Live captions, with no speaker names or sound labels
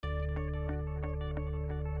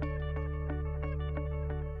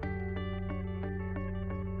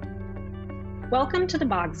Welcome to the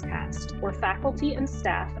Bogscast, where faculty and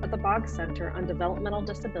staff at the Boggs Center on Developmental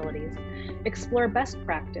Disabilities explore best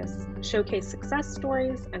practice, showcase success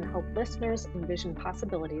stories, and help listeners envision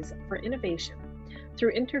possibilities for innovation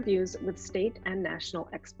through interviews with state and national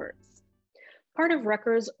experts. Part of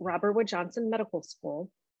Rutgers Robert Wood Johnson Medical School,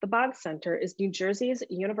 the Boggs Center is New Jersey's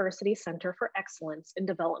University Center for Excellence in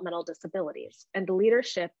Developmental Disabilities and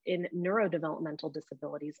Leadership in Neurodevelopmental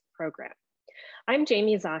Disabilities program. I'm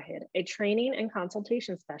Jamie Zahid, a training and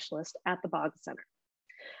consultation specialist at the Boggs Center.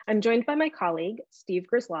 I'm joined by my colleague, Steve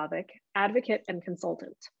Grzelawik, advocate and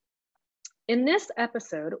consultant. In this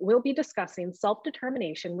episode, we'll be discussing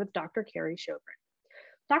self-determination with Dr. Carrie Sjogren.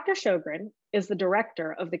 Dr. Sjogren is the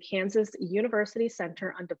director of the Kansas University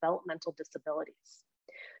Center on Developmental Disabilities.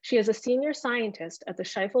 She is a senior scientist at the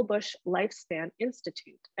Scheifele-Busch Lifespan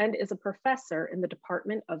Institute and is a professor in the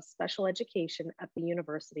Department of Special Education at the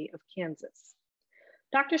University of Kansas.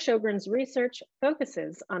 Dr. Sjogren's research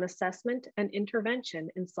focuses on assessment and intervention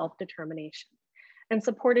in self-determination and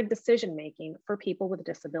supported decision-making for people with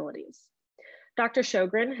disabilities. Dr.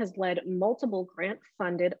 Sjogren has led multiple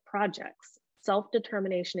grant-funded projects,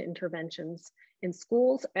 self-determination interventions in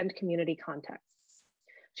schools and community contexts.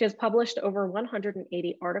 She has published over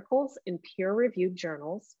 180 articles in peer-reviewed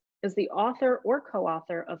journals, is the author or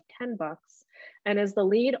co-author of 10 books, and is the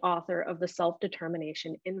lead author of the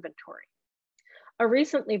Self-Determination Inventory, a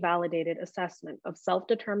recently validated assessment of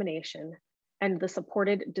self-determination and the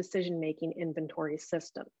supported decision-making inventory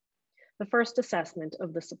system, the first assessment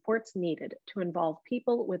of the supports needed to involve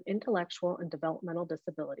people with intellectual and developmental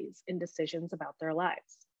disabilities in decisions about their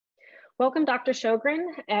lives. Welcome, Dr. Sjogren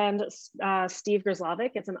and Steve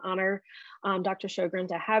Grzelawik. It's an honor, Dr. Sjogren,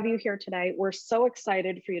 to have you here today. We're so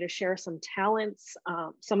excited for you to share some talents,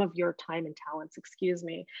 some of your time and talents,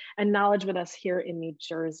 and knowledge with us here in New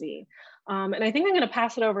Jersey. And I think I'm going to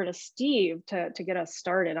pass it over to Steve to get us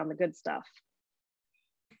started on the good stuff.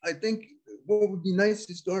 I think what would be nice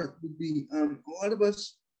to start would be a lot of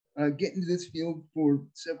us get into this field for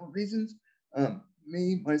several reasons.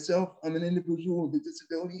 Myself, I'm an individual with a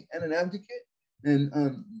disability and an advocate,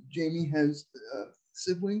 and Jamie has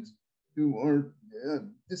siblings who are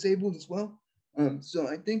disabled as well. So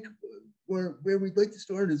I think where we'd like to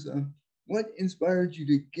start is what inspired you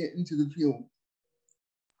to get into the field?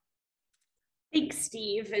 Thanks,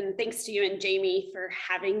 Steve, and thanks to you and Jamie for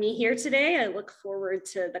having me here today. I look forward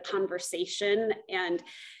to the conversation. And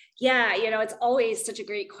yeah, it's always such a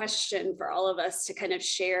great question for all of us to kind of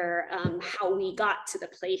share how we got to the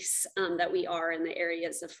place that we are in the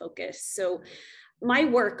areas of focus. So my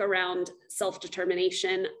work around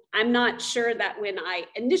self-determination, I'm not sure that when I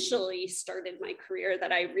initially started my career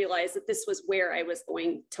that I realized that this was where I was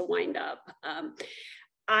going to wind up.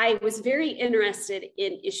 I was very interested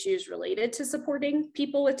in issues related to supporting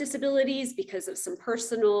people with disabilities because of some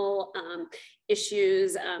personal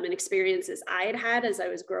issues and experiences I had had as I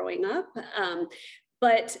was growing up.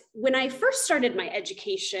 But when I first started my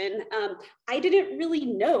education, I didn't really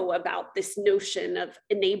know about this notion of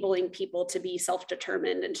enabling people to be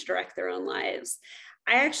self-determined and to direct their own lives.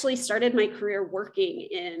 I actually started my career working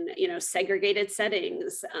in, segregated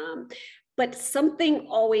settings. But something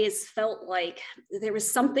always felt like there was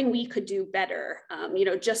something we could do better,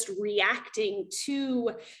 just reacting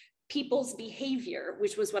to people's behavior,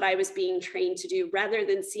 which was what I was being trained to do, rather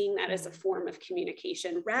than seeing that as a form of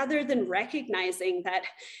communication, rather than recognizing that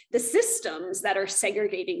the systems that are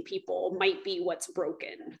segregating people might be what's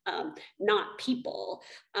broken, not people.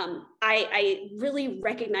 I really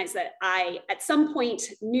recognized that I, at some point,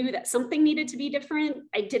 knew that something needed to be different.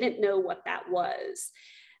 I didn't know what that was.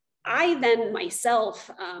 I then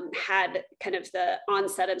myself had kind of the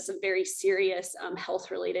onset of some very serious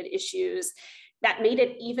health-related issues that made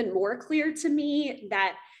it even more clear to me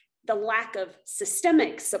that the lack of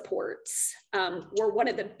systemic supports were one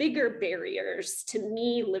of the bigger barriers to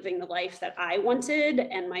me living the life that I wanted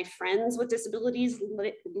and my friends with disabilities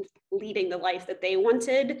leading the life that they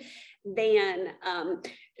wanted than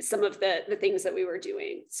some of the things that we were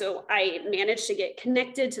doing. So I managed to get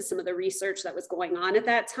connected to some of the research that was going on at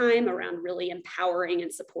that time around really empowering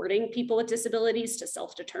and supporting people with disabilities to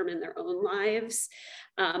self-determine their own lives,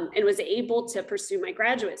 and was able to pursue my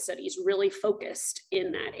graduate studies really focused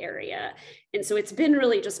in that area. And so it's been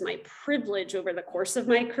really just my privilege over the course of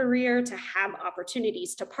my career to have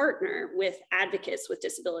opportunities to partner with advocates with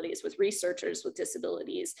disabilities, with researchers with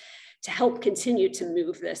disabilities, to help continue to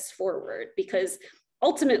move this forward. Because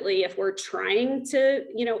ultimately, if we're trying to,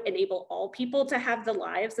 enable all people to have the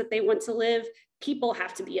lives that they want to live, people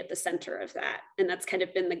have to be at the center of that. And that's kind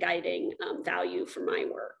of been the guiding value for my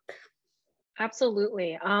work.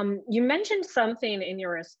 Absolutely. You mentioned something in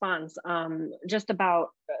your response, just about,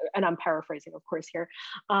 and I'm paraphrasing, of course, here,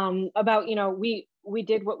 about, we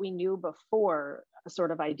did what we knew before, a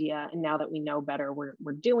sort of idea, and now that we know better, we're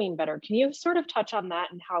doing better. Can you sort of touch on that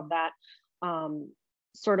and how that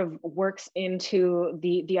sort of works into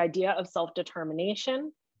the idea of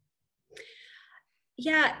self-determination?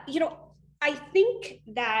 Yeah, I think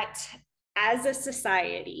that as a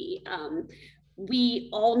society, we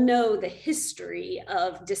all know the history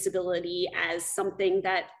of disability as something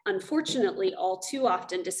that, unfortunately, all too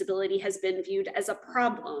often, disability has been viewed as a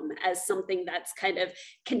problem, as something that's kind of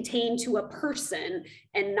contained to a person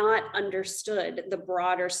and not understood the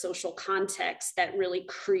broader social context that really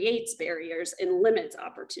creates barriers and limits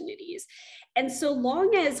opportunities. And so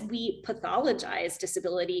long as we pathologize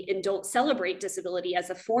disability and don't celebrate disability as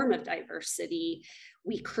a form of diversity,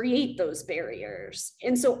 we create those barriers.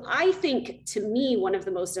 And so I think, to me, one of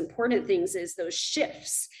the most important things is those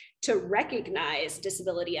shifts to recognize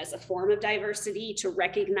disability as a form of diversity, to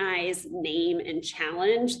recognize, name, and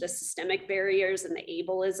challenge the systemic barriers and the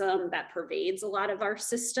ableism that pervades a lot of our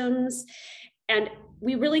systems. And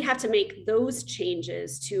we really have to make those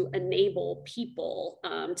changes to enable people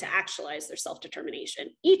to actualize their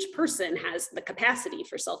self-determination. Each person has the capacity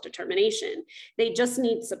for self-determination. They just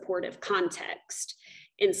need supportive context.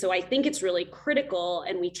 And so I think it's really critical,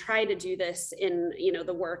 and we try to do this in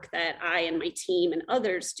the work that I and my team and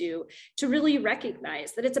others do, to really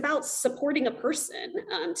recognize that it's about supporting a person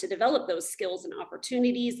to develop those skills and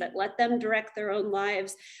opportunities that let them direct their own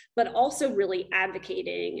lives, but also really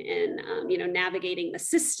advocating and navigating the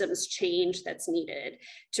systems change that's needed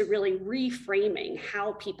to really reframing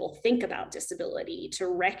how people think about disability, to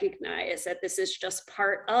recognize that this is just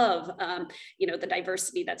part of the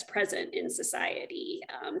diversity that's present in society.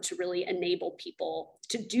 To really enable people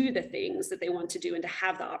to do the things that they want to do and to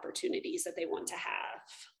have the opportunities that they want to have.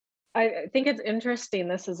 I think it's interesting.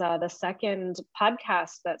 This is the second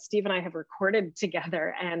podcast that Steve and I have recorded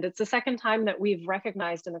together, and it's the second time that we've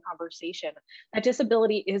recognized in the conversation that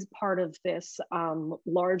disability is part of this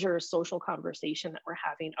larger social conversation that we're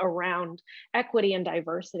having around equity and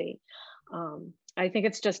diversity. I think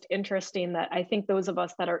it's just interesting that I think those of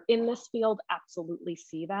us that are in this field absolutely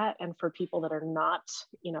see that. And for people that are not,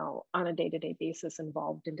 on a day-to-day basis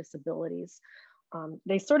involved in disabilities,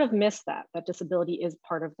 they sort of miss that disability is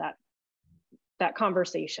part of that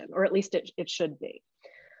conversation, or at least it should be.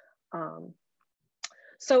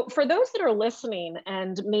 So for those that are listening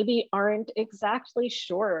and maybe aren't exactly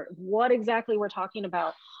sure what exactly we're talking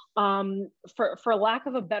about, for lack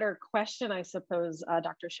of a better question, I suppose,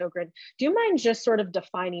 Dr. Sjogren, do you mind just sort of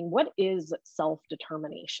defining what is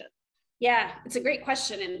self-determination? Yeah, it's a great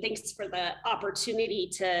question. And thanks for the opportunity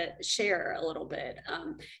to share a little bit.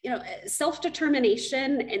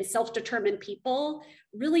 Self-determination and self-determined people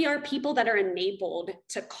really are people that are enabled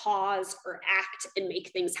to cause or act and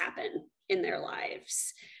make things happen in their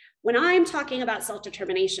lives. When I'm talking about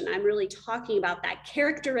self-determination, I'm really talking about that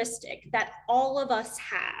characteristic that all of us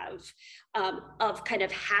have of kind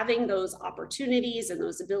of having those opportunities and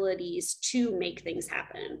those abilities to make things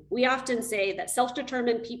happen. We often say that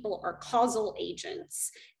self-determined people are causal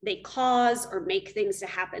agents. They cause or make things to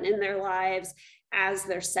happen in their lives as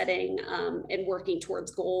they're setting and working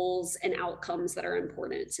towards goals and outcomes that are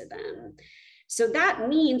important to them. So that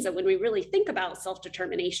means that when we really think about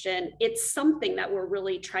self-determination, it's something that we're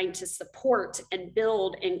really trying to support and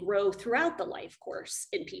build and grow throughout the life course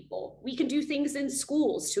in people. We can do things in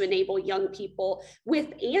schools to enable young people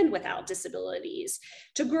with and without disabilities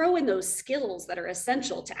to grow in those skills that are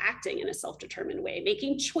essential to acting in a self-determined way,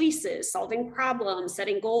 making choices, solving problems,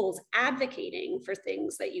 setting goals, advocating for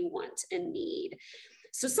things that you want and need.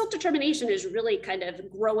 So self-determination is really kind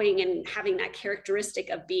of growing and having that characteristic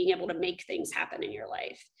of being able to make things happen in your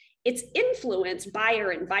life. It's influenced by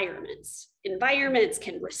our environments. Environments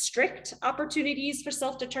can restrict opportunities for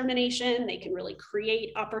self-determination. They can really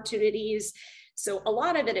create opportunities. So a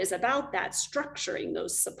lot of it is about that, structuring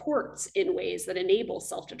those supports in ways that enable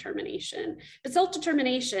self-determination. But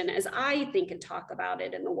self-determination, as I think and talk about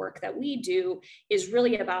it in the work that we do, is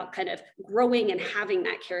really about kind of growing and having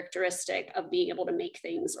that characteristic of being able to make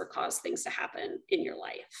things or cause things to happen in your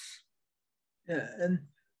life. Yeah, and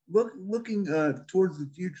looking towards the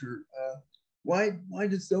future, why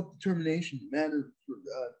does self-determination matter for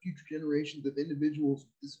future generations of individuals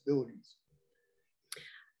with disabilities?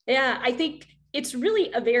 Yeah, I think it's really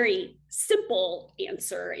a very simple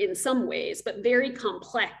answer in some ways, but very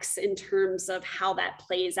complex in terms of how that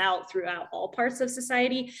plays out throughout all parts of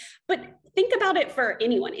society. But think about it for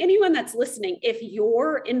anyone that's listening. If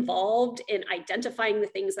you're involved in identifying the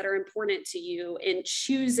things that are important to you, in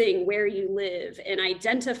choosing where you live, and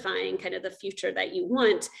identifying kind of the future that you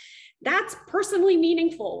want, that's personally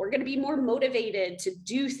meaningful. We're going to be more motivated to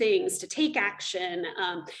do things, to take action.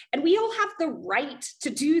 And we all have the right to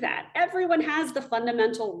do that. Everyone has the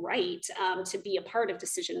fundamental right to be a part of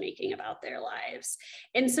decision-making about their lives.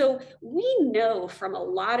 And so we know from a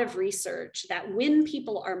lot of research that when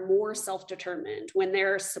people are more self-determined, when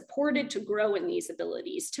they're supported to grow in these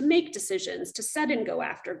abilities, to make decisions, to set and go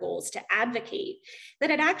after goals, to advocate, that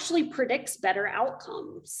it actually predicts better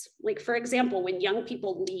outcomes. Like, for example, when young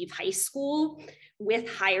people leave high school with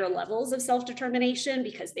higher levels of self-determination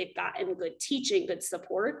because they've gotten good teaching, good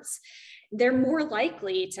supports, they're more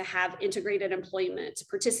likely to have integrated employment, to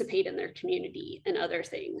participate in their community and other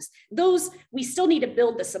things. Those, we still need to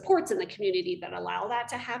build the supports in the community that allow that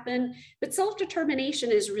to happen, but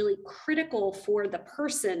self-determination is really critical for the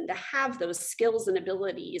person to have those skills and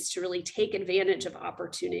abilities to really take advantage of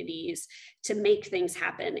opportunities to make things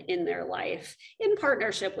happen in their life, in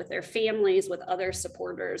partnership with their families, with other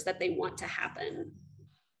supporters that they want to happen.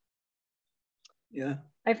 Yeah.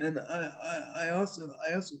 And I also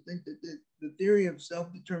think that the theory of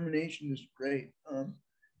self-determination is great.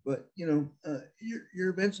 But you know, you're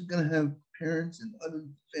eventually going to have parents and other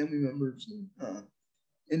family members and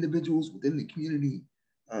individuals within the community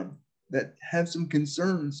that have some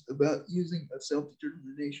concerns about using a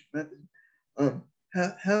self-determination method.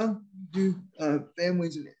 How do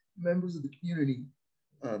families and members of the community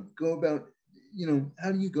go about, you know,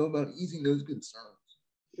 how do you go about easing those concerns?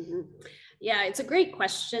 Mm-hmm. Yeah, it's a great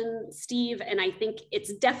question, Steve. And I think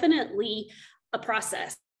it's definitely a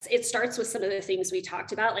process. It starts with some of the things we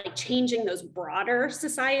talked about, like changing those broader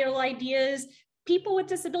societal ideas. People with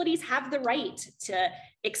disabilities have the right to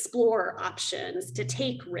explore options, to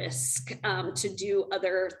take risk, to do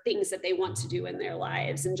other things that they want to do in their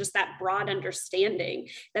lives. And just that broad understanding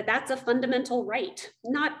that that's a fundamental right.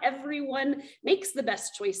 Not everyone makes the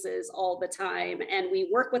best choices all the time. And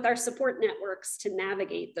we work with our support networks to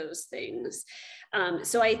navigate those things.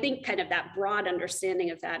 So I think kind of that broad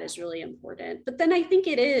understanding of that is really important. But then I think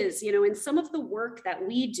it is, you know, in some of the work that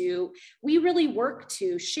we do, we really work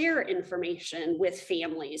to share information with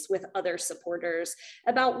families, with other supporters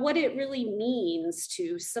about what it really means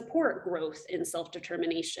to support growth in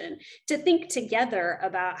self-determination, to think together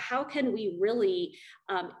about how can we really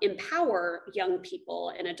empower young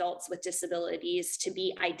people and adults with disabilities to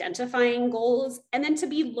be identifying goals and then to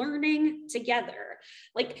be learning together.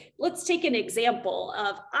 Like, let's take an example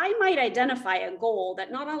of, I might identify a goal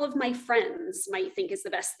that not all of my friends might think is the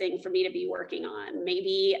best thing for me to be working on.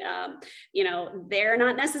 Maybe, you know, they're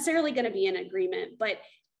not necessarily going to be in agreement, but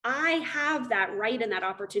I have that right and that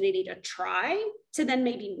opportunity to try, to then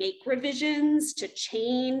maybe make revisions, to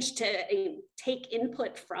change, to take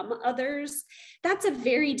input from others. That's a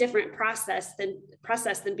very different process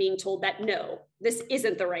than being told that, no, this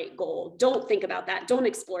isn't the right goal. Don't think about that. Don't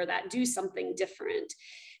explore that. Do something different.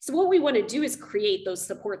 So what we want to do is create those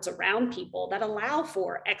supports around people that allow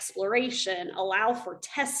for exploration, allow for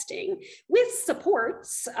testing with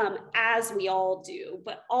supports, as we all do,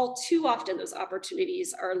 but all too often those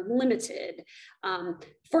opportunities are limited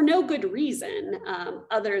for no good reason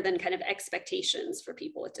other than kind of expectations for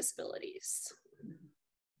people with disabilities.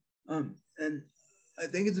 And I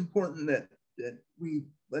think it's important that we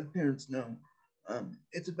let parents know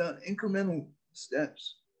it's about incremental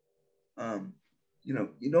steps. You know,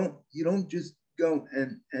 you don't just go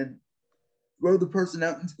and throw the person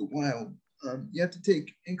out into the wild. You have to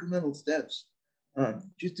take incremental steps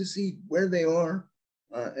just to see where they are,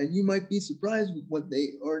 and you might be surprised with what they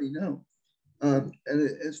already know. And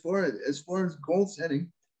as far as goal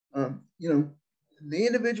setting, you know, the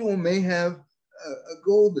individual may have a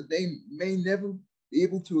goal that they may never be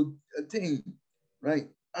able to attain. Right?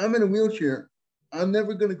 I'm in a wheelchair. I'm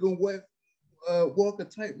never going to go walk a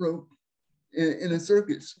tightrope in a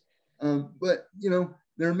circus, but you know,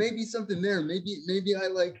 there may be something there. Maybe I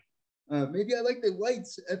like the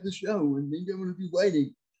lights at the show, and maybe I'm going to do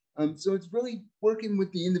lighting. So it's really working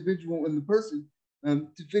with the individual and the person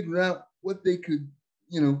to figure out what they could,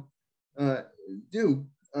 you know, do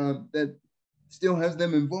that still has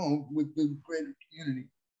them involved with the greater community.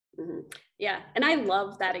 Mm-hmm. Yeah, and I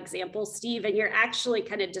love that example, Steve, and you're actually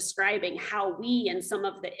kind of describing how we, in some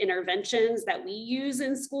of the interventions that we use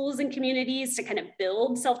in schools and communities to kind of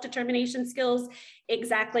build self-determination skills,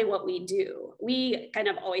 exactly what we do. We kind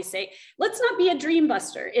of always say, let's not be a dream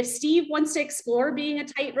buster. If Steve wants to explore being a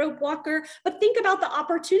tightrope walker, but think about the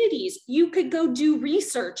opportunities. You could go do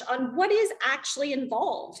research on what is actually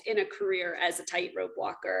involved in a career as a tightrope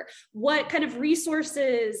walker, what kind of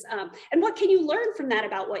resources, and what can you learn from that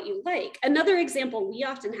about what you like. Another example we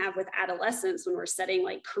often have with adolescents when we're setting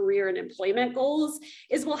like career and employment goals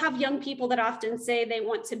is we'll have young people that often say they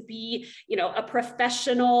want to be, you know, a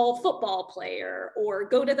professional football player or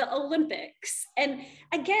go to the Olympics. And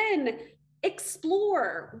again,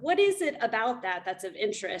 explore what is it about that that's of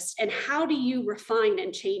interest and how do you refine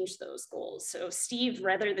and change those goals. So Steve,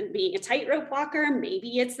 rather than being a tightrope walker,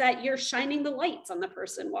 maybe it's that you're shining the lights on the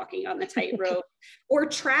person walking on the tightrope or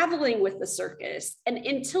traveling with the circus. And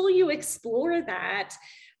until you explore that,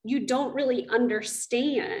 you don't really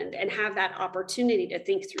understand and have that opportunity to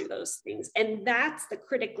think through those things. And that's the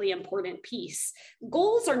critically important piece.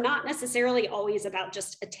 Goals are not necessarily always about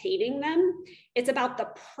just attaining them. It's about the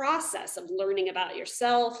process of learning about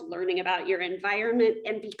yourself, learning about your environment,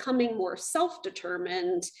 and becoming more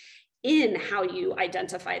self-determined in how you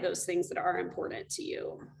identify those things that are important to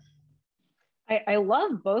you. I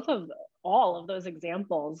love all of those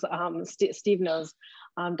examples. Steve knows,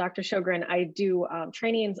 Dr. Sjogren, I do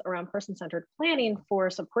trainings around person-centered planning for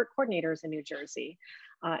support coordinators in New Jersey.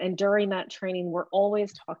 And during that training, we're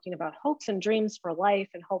always talking about hopes and dreams for life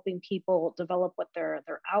and helping people develop what their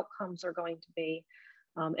outcomes are going to be.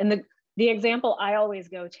 And the example I always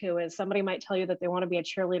go to is somebody might tell you that they want to be a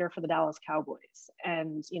cheerleader for the Dallas Cowboys.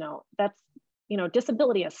 And, you know, that's, you know,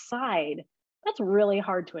 disability aside, that's really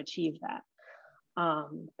hard to achieve that.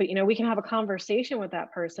 But, you know, we can have a conversation with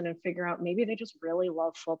that person and figure out maybe they just really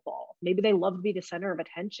love football. Maybe they love to be the center of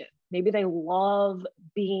attention. Maybe they love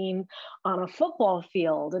being on a football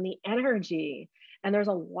field and the energy. And there's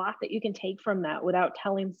a lot that you can take from that without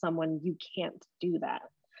telling someone you can't do that.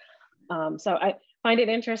 So I find it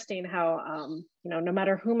interesting how, you know, no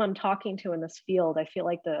matter whom I'm talking to in this field, I feel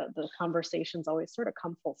like the conversations always sort of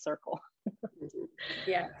come full circle.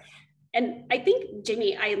 Yeah. And I think,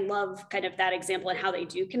 Jamie, I love kind of that example and how they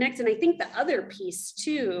do connect. And I think the other piece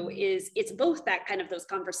too is it's both that kind of those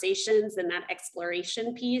conversations and that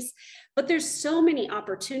exploration piece, but there's so many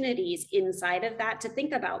opportunities inside of that to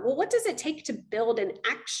think about, well, what does it take to build an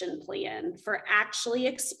action plan for actually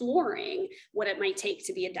exploring what it might take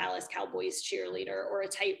to be a Dallas Cowboys cheerleader or a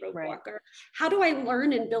tightrope walker? How do I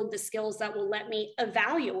learn and build the skills that will let me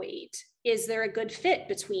evaluate, is there a good fit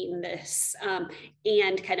between this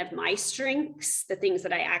and kind of my strengths, the things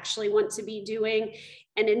that I actually want to be doing?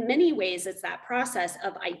 And in many ways, it's that process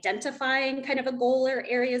of identifying kind of a goal or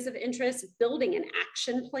areas of interest, building an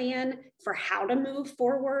action plan for how to move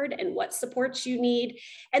forward and what supports you need,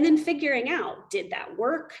 and then figuring out, did that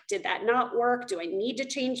work? Did that not work? Do I need to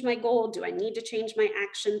change my goal? Do I need to change my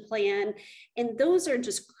action plan? And those are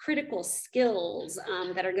just critical skills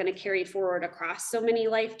that are going to carry forward across so many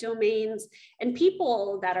life domains. And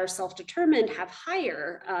people that are self-determined have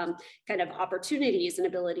higher kind of opportunities and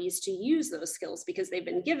abilities to use those skills because they've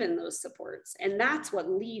been given those supports. And that's what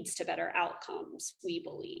leads to better outcomes, we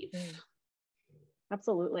believe.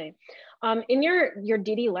 Absolutely. In your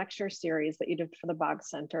DD lecture series that you did for the Boggs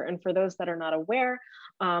Center, and for those that are not aware,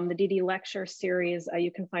 the DD lecture series,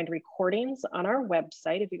 you can find recordings on our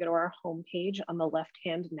website if you go to our homepage on the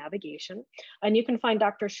left-hand navigation, and you can find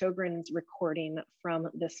Dr. Sjogren's recording from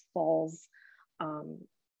this fall's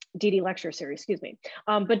DD lecture series, excuse me.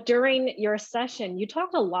 But during your session, you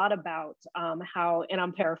talked a lot about how, and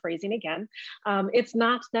I'm paraphrasing again, it's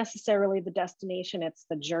not necessarily the destination, it's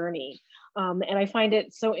the journey. And I find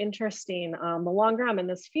it so interesting, the longer I'm in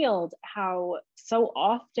this field, how so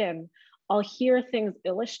often I'll hear things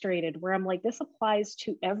illustrated where I'm like, this applies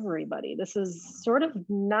to everybody. This is sort of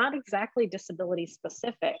not exactly disability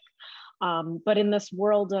specific. But in this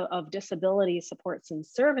world of disability supports and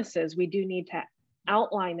services, we do need to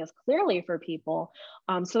outline this clearly for people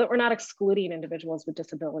so that we're not excluding individuals with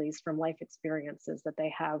disabilities from life experiences that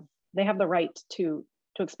they have the right to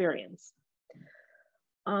experience.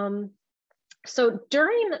 So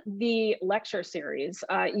during the lecture series,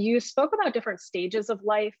 you spoke about different stages of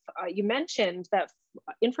life. You mentioned that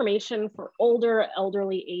information for older,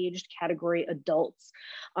 elderly, aged category adults,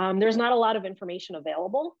 there's not a lot of information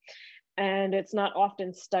available, and it's not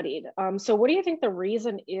often studied. So what do you think the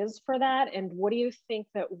reason is for that? And what do you think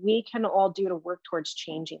that we can all do to work towards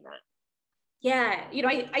changing that? Yeah, you know,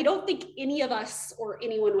 I don't think any of us or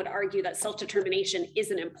anyone would argue that self-determination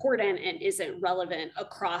isn't important and isn't relevant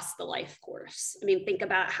across the life course. I mean, think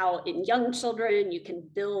about how in young children, you can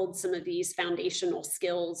build some of these foundational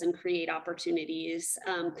skills and create opportunities.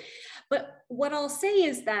 But what I'll say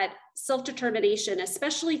is that self-determination,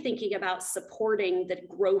 especially thinking about supporting the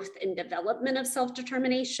growth and development of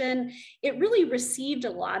self-determination, it really received a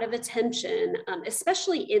lot of attention,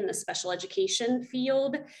 especially in the special education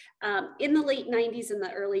field in the late 90s and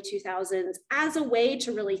the early 2000s, as a way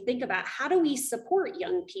to really think about how do we support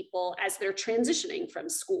young people as they're transitioning from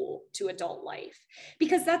school to adult life?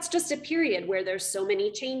 Because that's just a period where there's so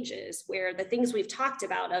many changes, where the things we've talked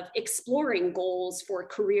about of exploring goals for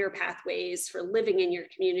career pathways, for living in your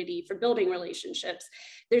community, for building relationships,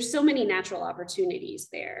 there's so many natural opportunities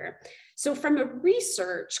there. So from a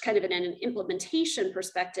research, kind of an implementation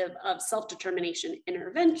perspective of self-determination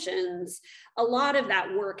interventions, a lot of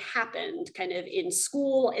that work happened kind of in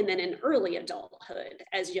school and then in early adulthood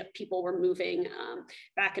as people were moving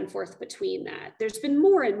back and forth between that. There's been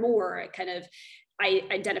more and more kind of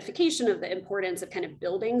identification of the importance of kind of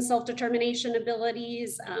building self-determination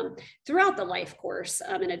abilities throughout the life course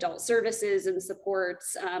in adult services and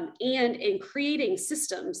supports, and in creating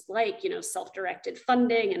systems like, self-directed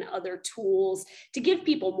funding and other tools to give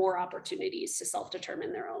people more opportunities to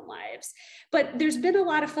self-determine their own lives. But there's been a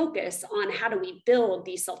lot of focus on how do we build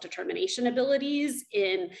these self-determination abilities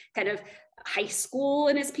in kind of high school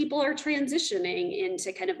and as people are transitioning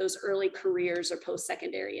into kind of those early careers or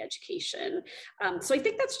post-secondary education. So I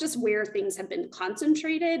think that's just where things have been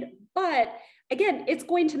concentrated. But again, it's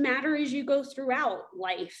going to matter as you go throughout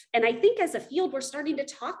life. And I think as a field, we're starting to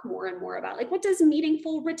talk more and more about, like, what does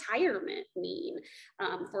meaningful retirement mean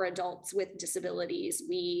for adults with disabilities?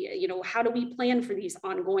 How do we plan for these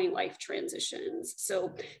ongoing life transitions?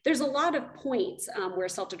 So there's a lot of points where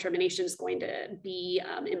self-determination is going to be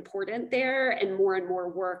important there, and more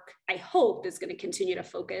work, I hope, is going to continue to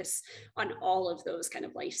focus on all of those kind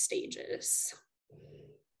of life stages.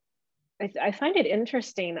 I find it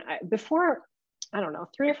interesting. Before, I don't know,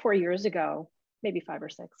 3 or 4 years ago, maybe 5 or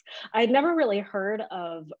 6, I'd never really heard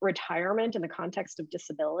of retirement in the context of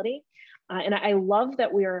disability. And I love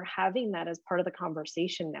that we are having that as part of the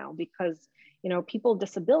conversation now, because, people with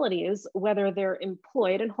disabilities, whether they're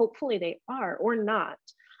employed, and hopefully they are or not,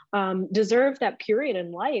 deserve that period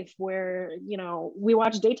in life where, we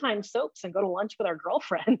watch daytime soaps and go to lunch with our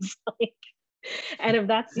girlfriends. And if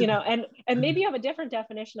that's, and maybe you have a different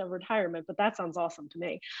definition of retirement, but that sounds awesome to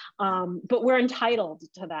me. But we're entitled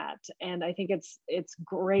to that. And I think it's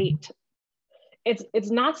great.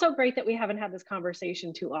 It's not so great that we haven't had this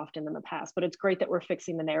conversation too often in the past, but it's great that we're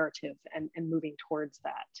fixing the narrative and moving towards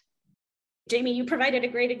that. Jamie, you provided a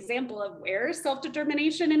great example of where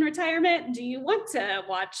self-determination in retirement. Do you want to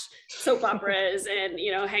watch soap operas and,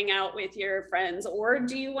 hang out with your friends, or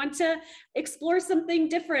do you want to explore something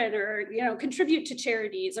different, or, contribute to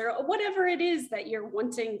charities, or whatever it is that you're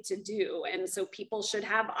wanting to do? And so people should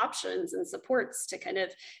have options and supports to kind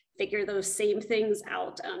of figure those same things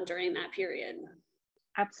out during that period.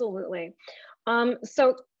 Absolutely.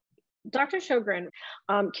 So Dr. Sjogren,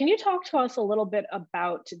 can you talk to us a little bit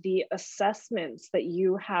about the assessments that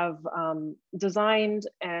you have designed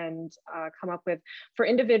and come up with for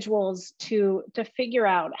individuals to figure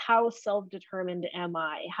out how self-determined am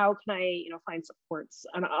I? How can I, find supports?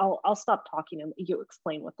 And I'll stop talking and you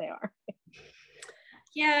explain what they are.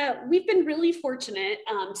 Yeah, we've been really fortunate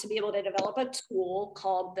to be able to develop a tool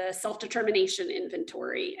called the Self-Determination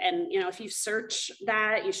Inventory. And, if you search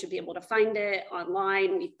that, you should be able to find it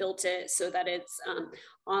online. We've built it so that it's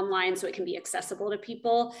online so it can be accessible to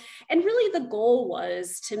people. And really the goal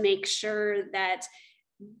was to make sure that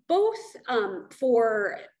both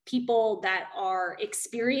for people that are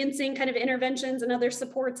experiencing kind of interventions and other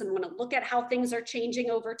supports and want to look at how things are changing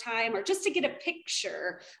over time, or just to get a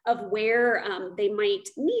picture of where they might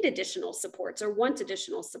need additional supports or want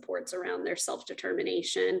additional supports around their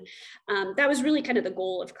self-determination. That was really kind of the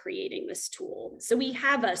goal of creating this tool. So we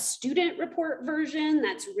have a student report version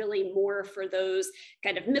that's really more for those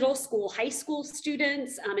kind of middle school, high school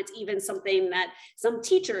students. It's even something that some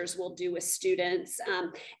teachers will do with students.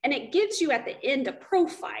 And it gives you at the end a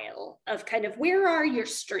profile of kind of where are your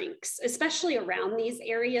strengths, especially around these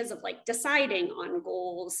areas of like deciding on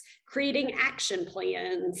goals, creating action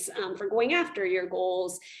plans for going after your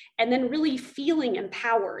goals, and then really feeling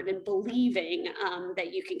empowered and believing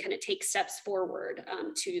that you can kind of take steps forward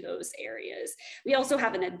to those areas. We also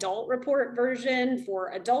have an adult report version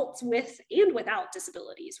for adults with and without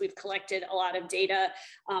disabilities. We've collected a lot of data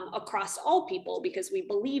across all people because we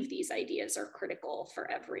believe these ideas are critical for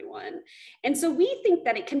everyone. And so we think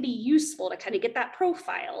that it can be useful to kind of get that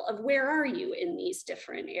profile of where are you in these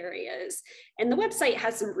different areas. And the website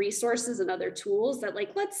has some resources resources and other tools that,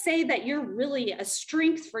 like, let's say that you're really, a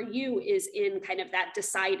strength for you is in kind of that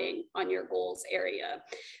deciding on your goals area,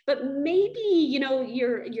 but maybe, you know,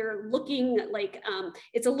 you're looking like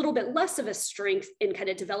it's a little bit less of a strength in kind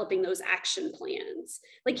of developing those action plans.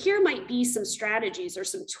 Like, here might be some strategies or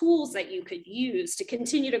some tools that you could use to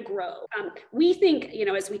continue to grow. We think, you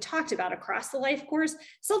know, as we talked about across the life course,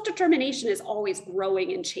 self-determination is always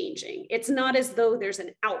growing and changing. It's not as though there's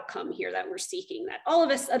an outcome here that we're seeking, that all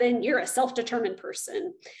of a sudden you're a self-determined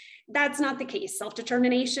person. That's not the case.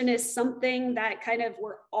 Self-determination is something that kind of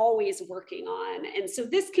we're always working on. And so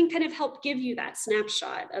this can kind of help give you that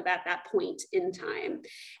snapshot of at that point in time. And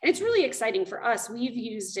it's really exciting for us. We've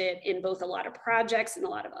used it in both a lot of projects and a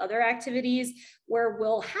lot of other activities where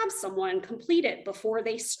we'll have someone complete it before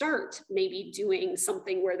they start maybe doing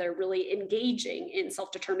something where they're really engaging in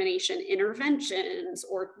self-determination interventions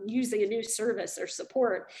or using a new service or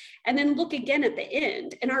support, and then look again at the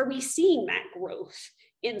end. And are we seeing that growth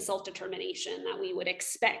in self-determination that we would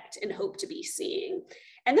expect and hope to be seeing?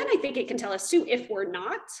 And then I think it can tell us too, if we're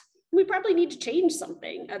not, we probably need to change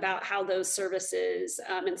something about how those services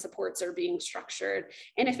and supports are being structured.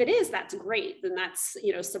 And if it is, that's great. Then that's,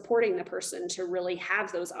 you know, supporting the person to really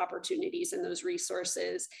have those opportunities and those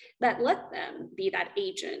resources that let them be that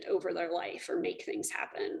agent over their life or make things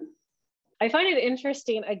happen. I find it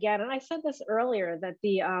interesting, again, and I said this earlier, that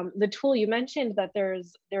the tool you mentioned, that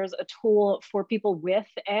there's a tool for people with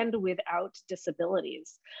and without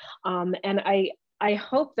disabilities, and I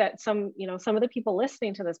hope that some of the people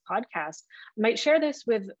listening to this podcast might share this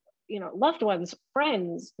with, you know, loved ones,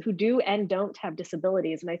 friends who do and don't have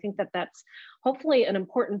disabilities, and I think that that's hopefully an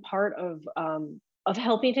important part of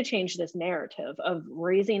helping to change this narrative, of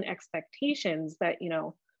raising expectations that, you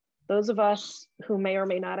know, those of us who may or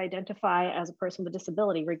may not identify as a person with a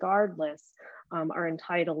disability, regardless, are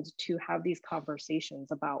entitled to have these conversations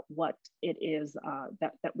about what it is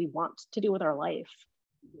that we want to do with our life.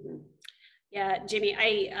 Yeah, Jamie,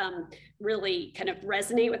 I really kind of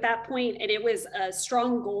resonate with that point. And it was a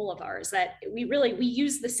strong goal of ours that we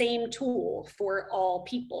use the same tool for all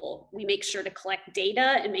people. We make sure to collect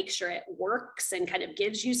data and make sure it works and kind of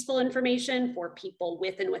gives useful information for people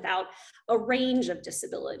with and without a range of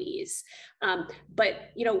disabilities. But,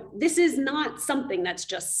 you know, this is not something that's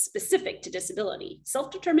just specific to disability.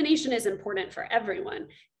 Self-determination is important for everyone.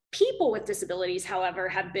 People with disabilities, however,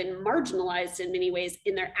 have been marginalized in many ways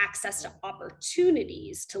in their access to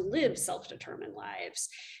opportunities to live self-determined lives.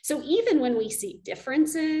 So even when we see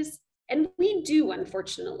differences, and we do,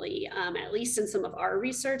 unfortunately, at least in some of our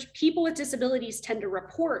research, people with disabilities tend to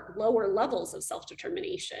report lower levels of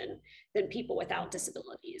self-determination than people without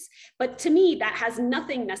disabilities. But to me, that has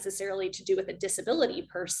nothing necessarily to do with a disability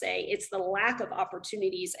per se. It's the lack of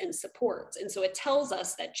opportunities and supports. And so it tells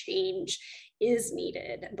us that change is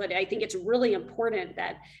needed. But I think it's really important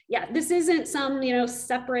that, yeah, this isn't some, you know,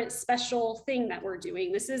 separate special thing that we're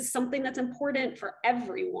doing. This is something that's important for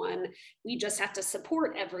everyone. We just have to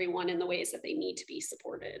support everyone in the ways that they need to be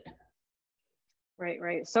supported.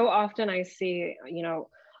 Right. So often I see, you know,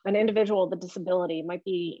 an individual with a disability might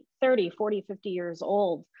be 30, 40, 50 years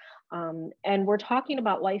old. And we're talking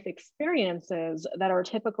about life experiences that are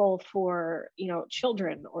typical for, you know,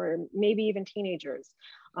 children or maybe even teenagers.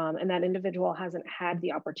 And that individual hasn't had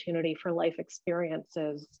the opportunity for life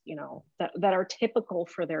experiences, you know, that are typical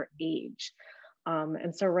for their age.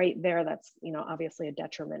 And so right there, that's, you know, obviously a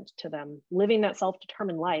detriment to them living that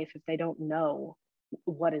self-determined life if they don't know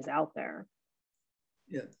what is out there.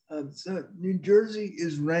 Yeah, so New Jersey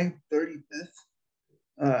is ranked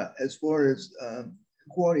 35th as far as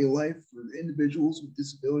quality of life for individuals with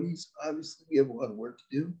disabilities. Obviously, we have a lot of work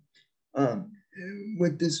to do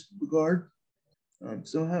with this regard.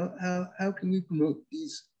 So how can we promote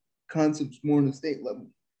these concepts more on the state level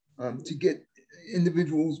to get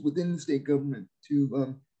individuals within the state government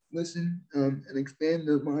to listen and expand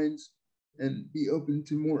their minds and be open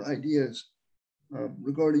to more ideas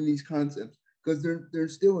regarding these concepts? Because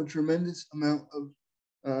there's still a tremendous amount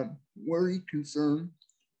of worry, concern,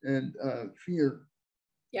 and fear.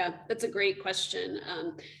 Yeah, that's a great question,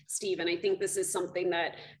 Steve. And I think this is something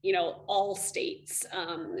that, you know, all states,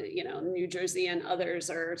 you know, New Jersey and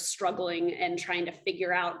others are struggling and trying to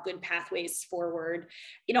figure out good pathways forward.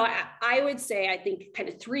 You know, I would say, I think kind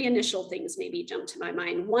of three initial things maybe jump to my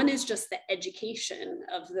mind. One is just the education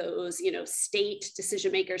of those, you know, state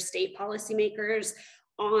decision makers, state policymakers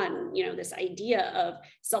on, you know, this idea of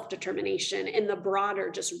self-determination and the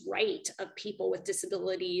broader just right of people with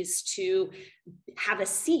disabilities to have a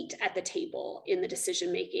seat at the table in the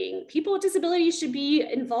decision-making. People with disabilities should be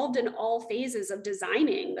involved in all phases of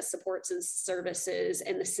designing the supports and services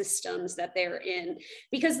and the systems that they're in,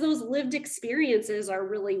 because those lived experiences are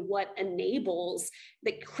really what enables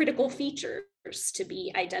the critical features to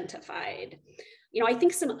be identified. You know, I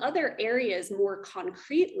think some other areas more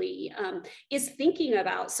concretely is thinking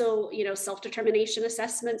about, so, you know, self-determination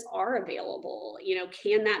assessments are available. You know,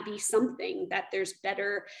 can that be something that there's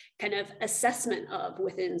better kind of assessment of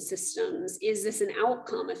within systems? Is this an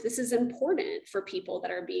outcome? If this is important for people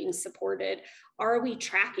that are being supported, are we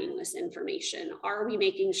tracking this information? Are we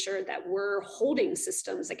making sure that we're holding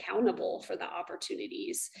systems accountable for the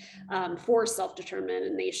opportunities for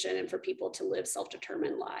self-determination and for people to live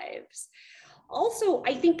self-determined lives? Also,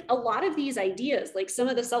 I think a lot of these ideas, like some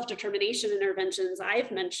of the self-determination interventions I've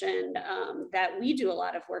mentioned that we do a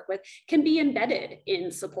lot of work with, can be embedded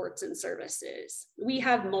in supports and services. We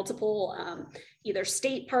have multiple either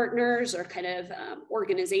state partners or kind of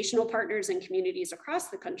organizational partners in communities across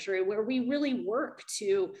the country where we really work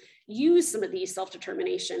to use some of these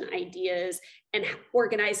self-determination ideas and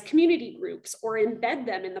organize community groups or embed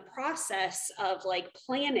them in the process of like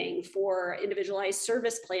planning for individualized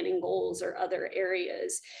service planning goals or other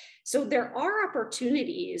areas. So there are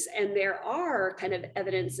opportunities and there are kind of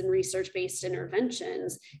evidence and research-based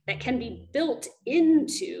interventions that can be built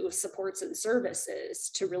into supports and services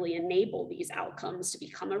to really enable these outcomes to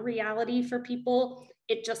become a reality for people.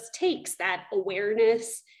 It just takes that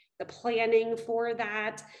awareness, the planning for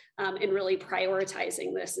that, and really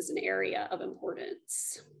prioritizing this as an area of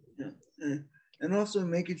importance. Yeah. And also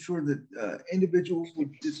making sure that individuals with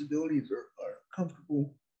disabilities are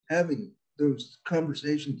comfortable having those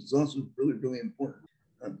conversations is also really, really important.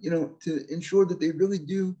 You know, to ensure that they really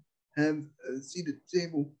do have a seat at the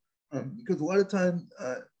table, because a lot of times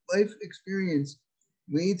life experience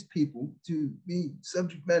leads people to be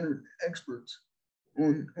subject matter experts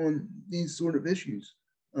on these sort of issues.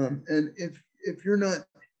 And if you're not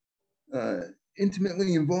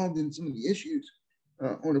intimately involved in some of the issues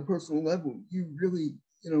on a personal level, you really,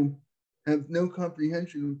 you know, have no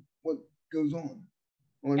comprehension of what goes on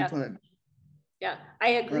a lot of times. Yeah, I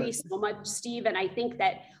agree so much, Steve. And I think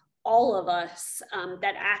that all of us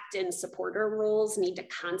that act in supporter roles need to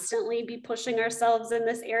constantly be pushing ourselves in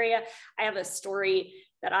this area. I have a story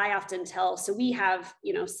that I often tell. So we have,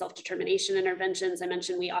 you know, self-determination interventions. I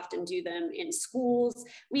mentioned we often do them in schools.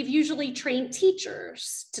 We've usually trained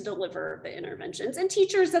teachers to deliver the interventions, and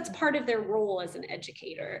teachers, that's part of their role as an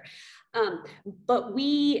educator. But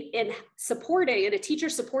we, in a teacher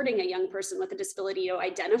supporting a young person with a disability to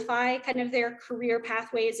identify kind of their career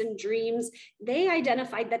pathways and dreams, they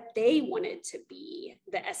identified that they wanted to be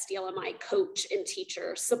the SDLMI coach and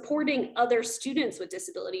teacher, supporting other students with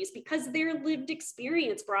disabilities because their lived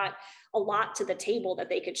experience brought a lot to the table that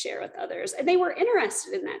they could share with others. And they were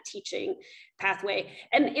interested in that teaching pathway.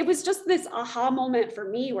 And it was just this aha moment for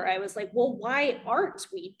me where I was like, well, why aren't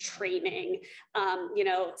we training, you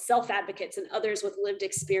know, self-advocates and others with lived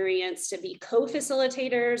experience to be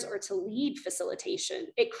co-facilitators or to lead facilitation?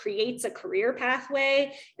 It creates a career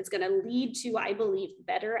pathway. It's going to lead to, I believe,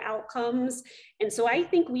 better outcomes. And so I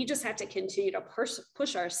think we just have to continue to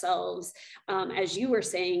push ourselves, as you were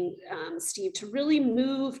saying, Steve, to really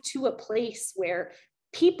move to a place where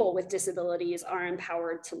people with disabilities are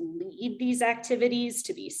empowered to lead these activities,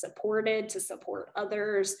 to be supported, to support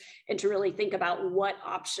others, and to really think about what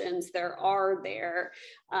options there are there,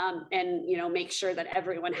 and, you know, make sure that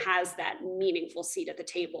everyone has that meaningful seat at the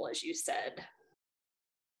table, as you said.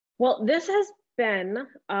 Well, this has been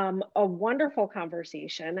a wonderful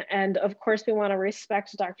conversation. And of course, we want to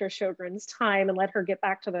respect Dr. Sjogren's time and let her get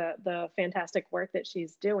back to the fantastic work that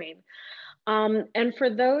she's doing. And for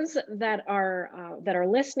those that are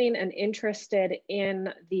listening and interested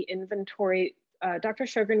in the inventory, Dr.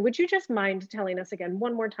 Sjogren, would you just mind telling us again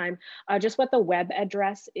one more time just what the web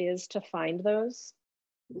address is to find those?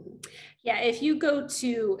 Yeah, if you go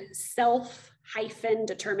to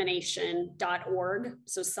self-determination.org,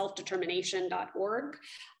 so self-determination.org,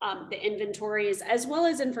 the inventories, as well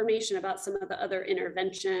as information about some of the other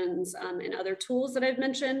interventions and other tools that I've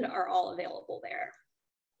mentioned, are all available there.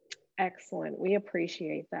 Excellent, we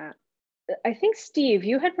appreciate that. I think, Steve,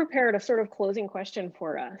 you had prepared a sort of closing question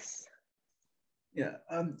for us. Yeah,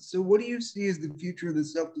 so what do you see as the future of the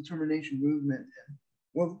self-determination movement? And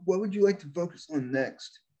what would you like to focus on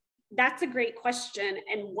next? That's a great question.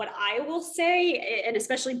 And what I will say, and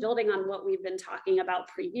especially building on what we've been talking about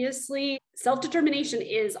previously, self-determination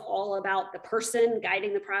is all about the person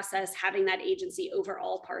guiding the process, having that agency over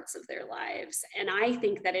all parts of their lives. And I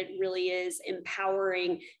think that it really is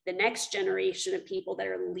empowering the next generation of people that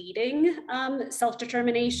are leading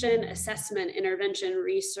self-determination, assessment, intervention,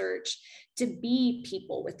 research, to be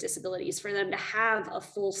people with disabilities, for them to have a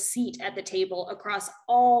full seat at the table across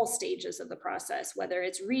all stages of the process, whether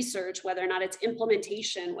it's research, whether or not it's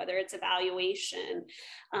implementation, whether it's evaluation,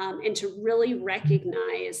 and to really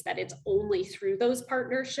recognize that it's only through those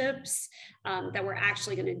partnerships that we're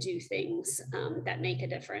actually going to do things that make a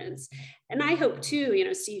difference. And I hope too, you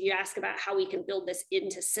know, Steve, you ask about how we can build this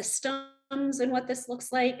into systems and what this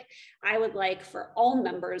looks like. I would like for all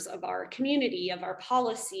members of our community, of our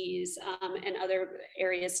policies and other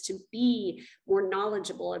areas to be more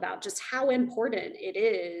knowledgeable about just how important it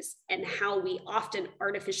is and how we often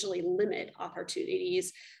artificially limit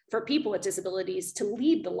opportunities for people with disabilities to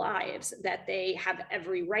lead the lives that they have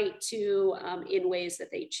every right to in ways that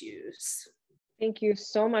they choose. Thank you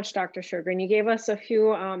so much, Dr. Shergren. You gave us a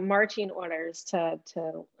few marching orders to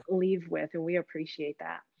leave with, and we appreciate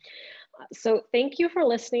that. So thank you for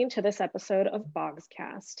listening to this episode of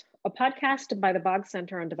Bogscast, a podcast by the Boggs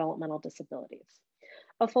Center on Developmental Disabilities.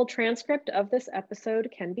 A full transcript of this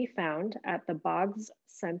episode can be found at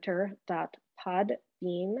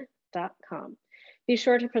thebogscenter.podbean.com. Be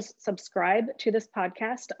sure to subscribe to this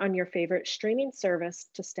podcast on your favorite streaming service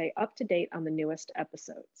to stay up to date on the newest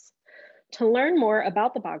episodes. To learn more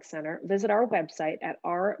about the Boggs Center, visit our website at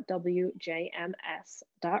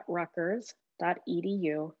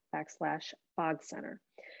rwjms.rutgers.edu/Boggs Center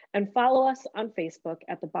and follow us on Facebook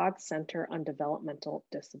at the Boggs Center on Developmental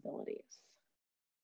Disabilities.